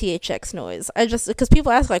it's the THX noise. I just, because people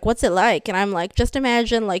ask like, what's it like, and I'm like, just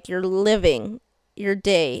imagine like you're living your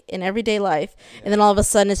day in everyday life, and then all of a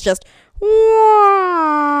sudden it's just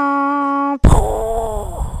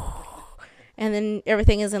and then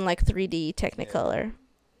everything is in like 3D Technicolor.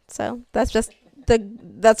 So that's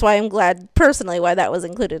why I'm glad personally why that was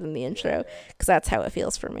included in the intro, because that's how it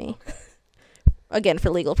feels for me. Again, for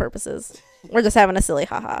legal purposes. We're just having a silly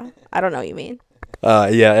haha. I don't know what you mean.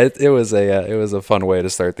 Yeah, it was a fun way to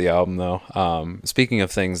start the album though. Speaking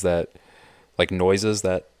of things that like noises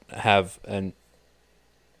that have an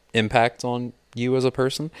impact on you as a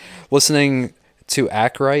person, listening to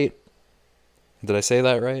Act Right. Did I say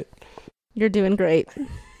that right? You're doing great.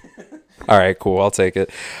 All right, cool. I'll take it.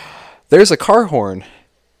 There's a car horn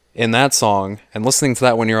in that song, and listening to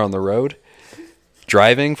that when you're on the road,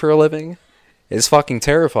 driving for a living, is fucking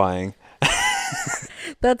terrifying.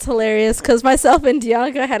 That's hilarious, because myself and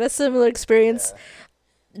Dianca had a similar experience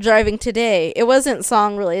driving today. It wasn't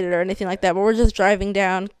song related or anything like that, but we're just driving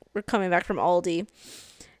down. We're coming back from Aldi,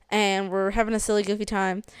 and we're having a silly, goofy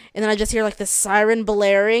time. And then I just hear like this siren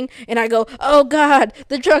blaring, and I go, "Oh God,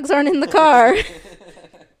 the drugs aren't in the car."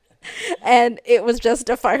 And it was just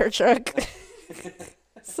a fire truck.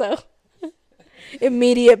 So,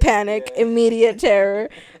 immediate panic, immediate terror.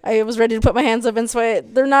 I was ready to put my hands up and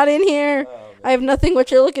sweat. They're not in here. I have nothing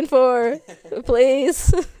what you're looking for.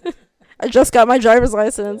 Please. I just got my driver's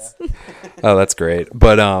license. Oh, that's great.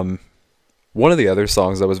 But one of the other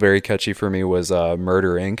songs that was very catchy for me was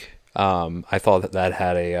Murder Inc. I thought that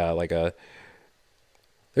had a like a.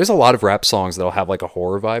 There's a lot of rap songs that'll have like a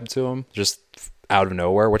horror vibe to them, just out of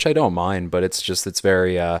nowhere, which I don't mind. But it's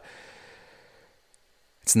very.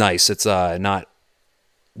 It's nice. It's not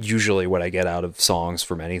usually what I get out of songs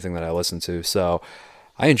from anything that I listen to. So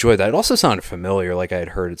I enjoyed that. It also sounded familiar, like I had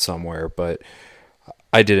heard it somewhere, but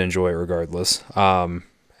I did enjoy it regardless.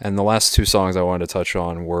 And the last two songs I wanted to touch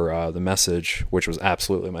on were The Message, which was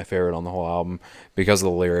absolutely my favorite on the whole album because of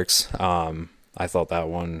the lyrics. I thought that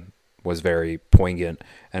one was very poignant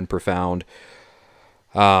and profound.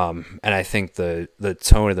 And I think the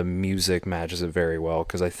tone of the music matches it very well,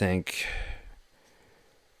 because I think,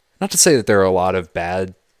 not to say that there are a lot of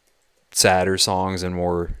bad, sadder songs and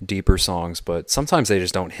more deeper songs, but sometimes they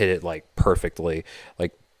just don't hit it like perfectly.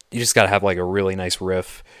 Like, you just got to have like a really nice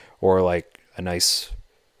riff or like a nice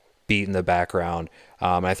beat in the background.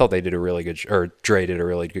 And I thought they did a really good, or Dre did a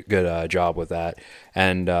really good job with that.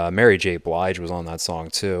 And Mary J. Blige was on that song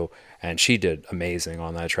too, and she did amazing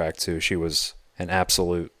on that track too. She was an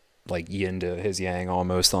absolute like yin to his yang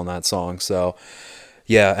almost on that song. So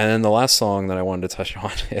yeah, and then the last song that I wanted to touch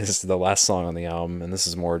on is the last song on the album, and this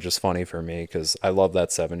is more just funny for me because I love that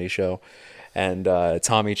 70s show. And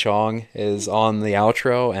Tommy Chong is on the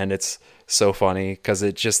outro, and it's so funny because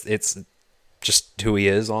it's just who he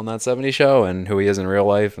is on that 70s show and who he is in real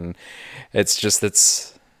life, and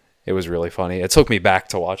it was really funny. It took me back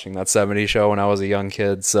to watching that 70s show when I was a young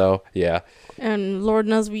kid. So yeah. And Lord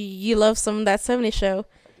knows you love some of that 70s show.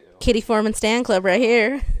 Kitty Foreman Stan Club right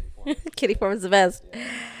here. Kitty Foreman's the best.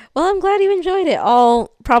 Well, I'm glad you enjoyed it.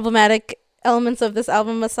 All problematic elements of this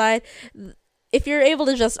album aside, if you're able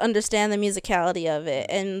to just understand the musicality of it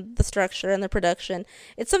and the structure and the production,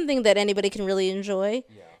 it's something that anybody can really enjoy.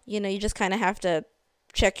 Yeah. You know, you just kind of have to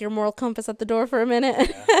check your moral compass at the door for a minute.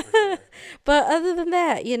 Yeah, for sure. But other than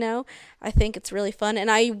that, you know, I think it's really fun.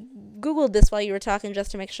 And I Googled this while you were talking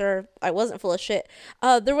just to make sure I wasn't full of shit.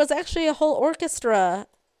 There was actually a whole orchestra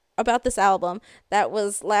about this album that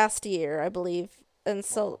was last year, I believe. And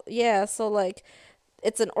so, yeah, so like,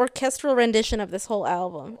 it's an orchestral rendition of this whole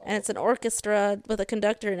album, and it's an orchestra with a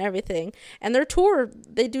conductor and everything. And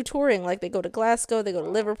they do touring, like they go to Glasgow, they go to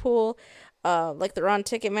Liverpool, like they're on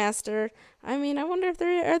Ticketmaster. I mean, I wonder if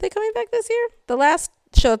are they coming back this year? The last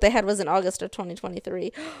show that they had was in August of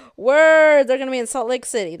 2023. Word, they're gonna be in Salt Lake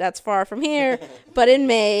City. That's far from here, but in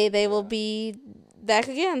May they will be back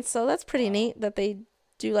again. So that's pretty neat that they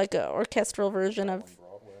do like a orchestral version of.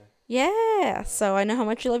 Yeah, so I know how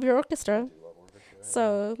much you love your orchestra.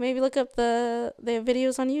 So maybe look up they have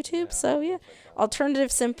videos on YouTube. Yeah, so yeah,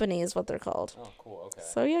 Alternative Symphony is what they're called. Oh, cool. Okay.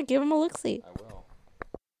 So yeah, give them a look-see. I will.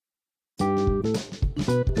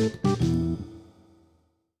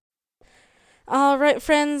 All right,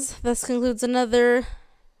 friends. This concludes another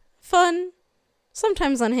fun,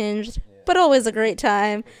 sometimes unhinged, but always a great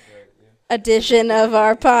time edition of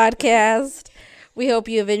our podcast. We hope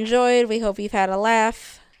you've enjoyed. We hope you've had a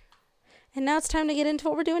laugh. And now it's time to get into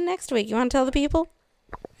what we're doing next week. You want to tell the people?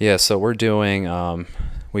 Yeah, so we're doing,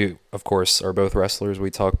 we, of course, are both wrestlers. We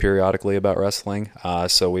talk periodically about wrestling.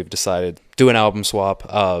 So we've decided to do an album swap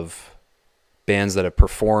of bands that have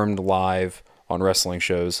performed live on wrestling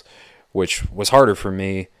shows, which was harder for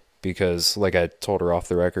me because, like I told her off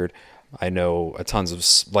the record, I know tons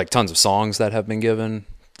of songs that have been given,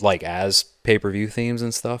 like as pay-per-view themes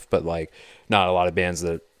and stuff, but like not a lot of bands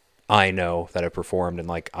that I know that have performed, and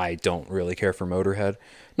like I don't really care for Motorhead.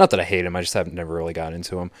 Not that I hate him, I just haven't never really got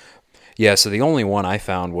into him. Yeah, so the only one I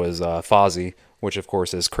found was Fozzy, which of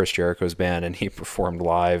course is Chris Jericho's band, and he performed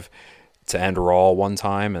live to end Raw one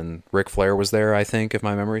time, and Ric Flair was there, I think, if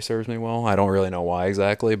my memory serves me well. I don't really know why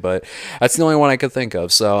exactly, but that's the only one I could think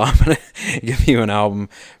of. So I'm going to give you an album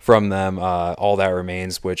from them, All That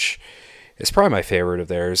Remains, which is probably my favorite of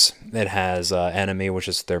theirs. It has Enemy, which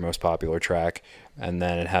is their most popular track. And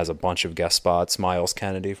then it has a bunch of guest spots. Miles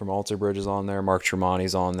Kennedy from Alter Bridge is on there. Mark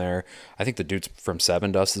Tremonti's on there. I think the dude from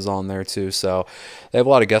Seven Dust is on there too. So they have a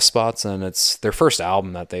lot of guest spots, and it's their first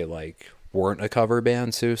album that they like weren't a cover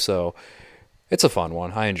band too. So it's a fun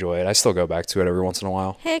one. I enjoy it. I still go back to it every once in a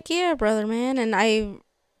while. Heck yeah, brother, man. And I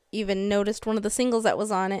even noticed one of the singles that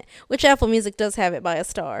was on it, which Apple Music does have it by a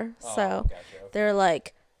star. So gotcha. They're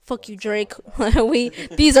like fuck you, Drake.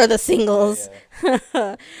 These are the singles.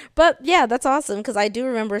 But yeah, that's awesome because I do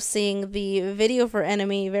remember seeing the video for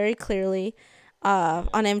Enemy very clearly on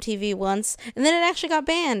MTV once, and then it actually got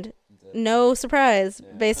banned. No surprise,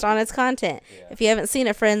 based on its content. If you haven't seen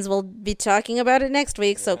it, friends, we'll be talking about it next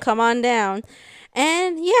week, so come on down.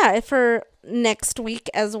 And yeah, for next week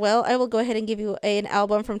as well, I will go ahead and give you an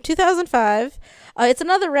album from 2005. It's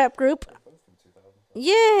another rap group.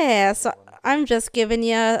 Yeah, so I'm just giving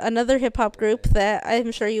you another hip-hop group that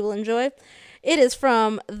I'm sure you will enjoy. It is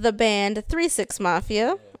from the band 3-6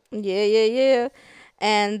 Mafia. Yeah.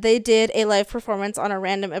 And they did a live performance on a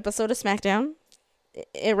random episode of SmackDown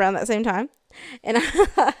around that same time. And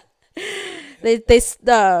they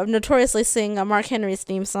notoriously sing Mark Henry's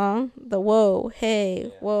theme song, the whoa,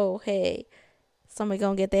 hey. Somebody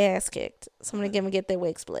gonna get their ass kicked. Somebody gonna get their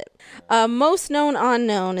wig split. Most Known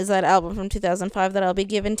Unknown is that album from 2005 that I'll be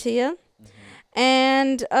giving to you.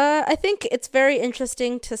 And I think it's very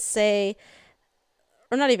interesting to say,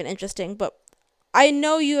 or not even interesting, but I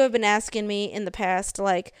know you have been asking me in the past,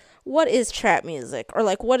 like, what is trap music? Or,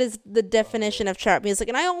 like, what is the definition of trap music?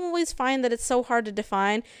 And I always find that it's so hard to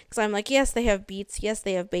define because I'm like, yes, they have beats. Yes,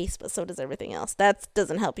 they have bass, but so does everything else. That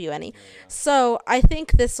doesn't help you any. So I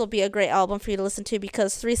think this will be a great album for you to listen to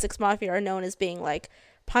because 3-6 Mafia are known as being, like,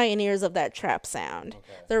 pioneers of that trap sound.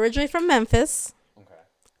 They're originally from Memphis.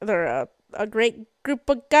 They're a great group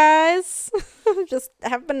of guys just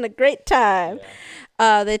having a great time.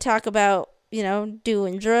 They talk about,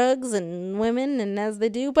 doing drugs and women and as they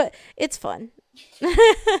do, but it's fun.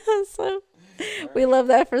 So we love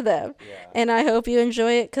that for them. And I hope you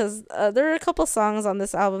enjoy it because there are a couple songs on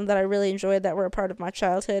this album that I really enjoyed that were a part of my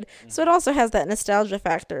childhood. So it also has that nostalgia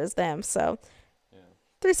factor as them. So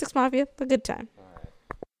 3-6 Mafia, a good time.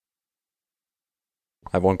 I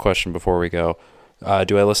have one question before we go.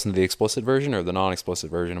 Do I listen to the explicit version or the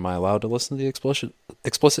non-explicit version? Am I allowed to listen to the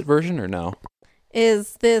explicit version or no?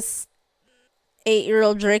 Is this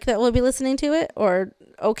 8-year-old Drake that will be listening to it, or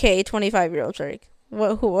 25-year-old Drake?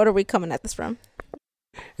 What are we coming at this from?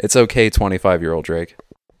 It's 25-year-old Drake.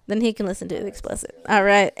 Then he can listen to the explicit. All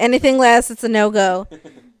right. Anything less, it's a no-go.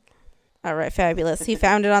 All right, fabulous. He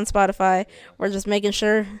found it on Spotify. We're just making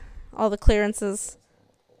sure all the clearances.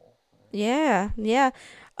 Yeah.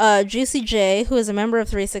 Juicy J, who is a member of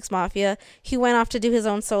 3-6 Mafia, he went off to do his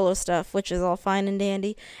own solo stuff, which is all fine and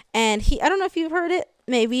dandy. And I don't know if you've heard it.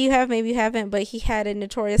 Maybe you have, maybe you haven't, but he had a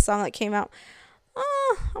notorious song that came out,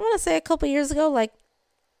 I want to say a couple years ago, like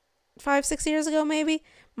 5-6 years ago, maybe.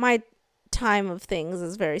 My time of things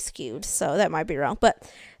is very skewed, so that might be wrong.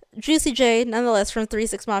 But Juicy J, nonetheless, from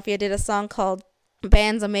 3-6 Mafia, did a song called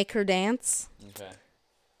Bands That Make Her Dance. Okay.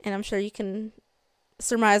 And I'm sure you can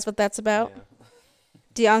surmise what that's about.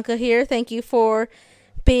 Dianca here, thank you for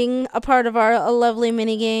being a part of our lovely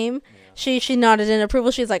mini game. She nodded in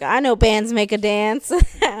approval. She's like, I know bands make a dance.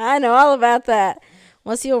 I know all about that.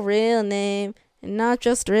 What's your real name? And not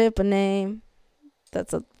just rip a name.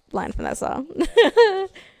 That's a line from that song.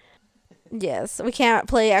 Yes, we can't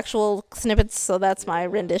play actual snippets, so that's my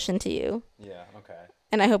rendition to you. Yeah, okay.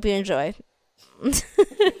 And I hope you enjoy.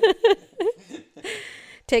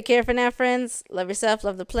 Take care for now, friends. Love yourself,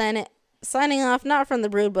 love the planet. Signing off, not from the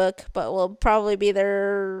Brood Book, but we'll probably be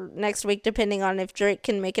there next week, depending on if Drake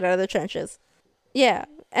can make it out of the trenches. Yeah,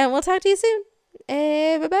 and we'll talk to you soon.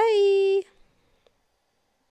 Bye-bye.